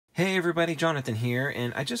Hey everybody, Jonathan here,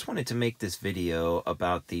 and I just wanted to make this video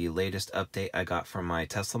about the latest update I got from my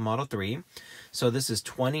Tesla Model 3. So this is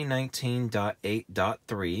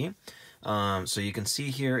 2019.8.3. So you can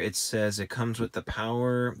see here it says it comes with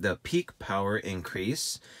the peak power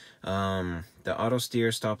increase, the auto steer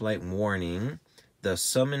stoplight warning, the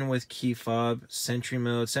summon with key fob, Sentry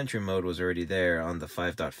mode. Sentry mode was already there on the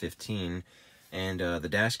 5.15, and the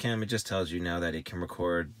dash cam, it just tells you now that it can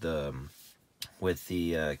record with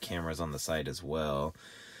the cameras on the side as well.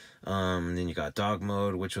 Then you got dog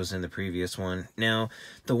mode, which was in the previous one. Now,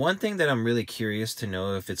 the one thing that I'm really curious to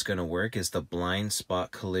know if it's going to work is the blind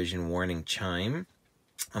spot collision warning chime.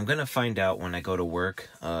 I'm going to find out when I go to work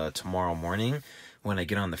tomorrow morning when I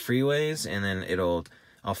get on the freeways, and then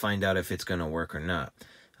I'll find out if it's going to work or not.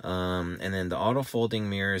 And then the auto folding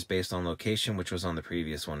mirrors based on location, which was on the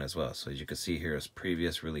previous one as well. So as you can see here is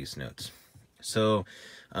previous release notes. So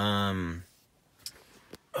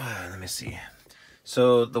let me see.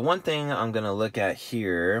 So the one thing I'm going to look at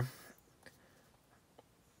here,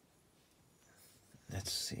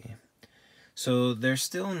 let's see. So there's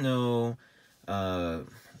still no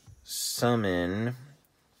summon.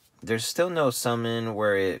 There's still no summon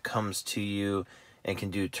where it comes to you and can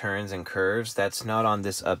do turns and curves. That's not on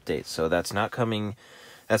this update. So that's not coming.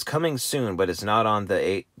 That's coming soon, but it's not on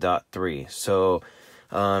the 8.3. So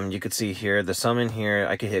you could see here, the summon here,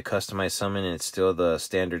 I could hit customize summon and it's still the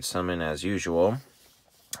standard summon as usual.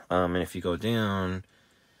 And if you go down,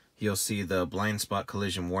 you'll see the blind spot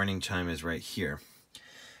collision warning chime is right here.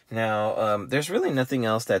 Now, there's really nothing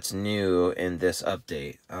else that's new in this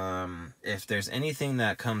update. If there's anything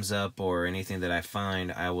that comes up or anything that I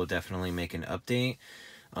find, I will definitely make an update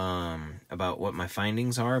about what my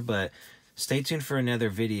findings are, but stay tuned for another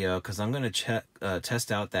video because I'm going to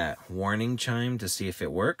test out that warning chime to see if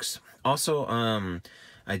it works. Also,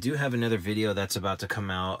 I do have another video that's about to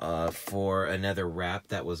come out for another wrap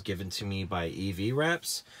that was given to me by EV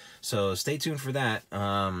Wraps. So stay tuned for that.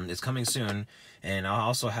 It's coming soon, and I'll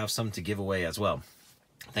also have some to give away as well.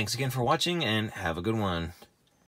 Thanks again for watching, and have a good one.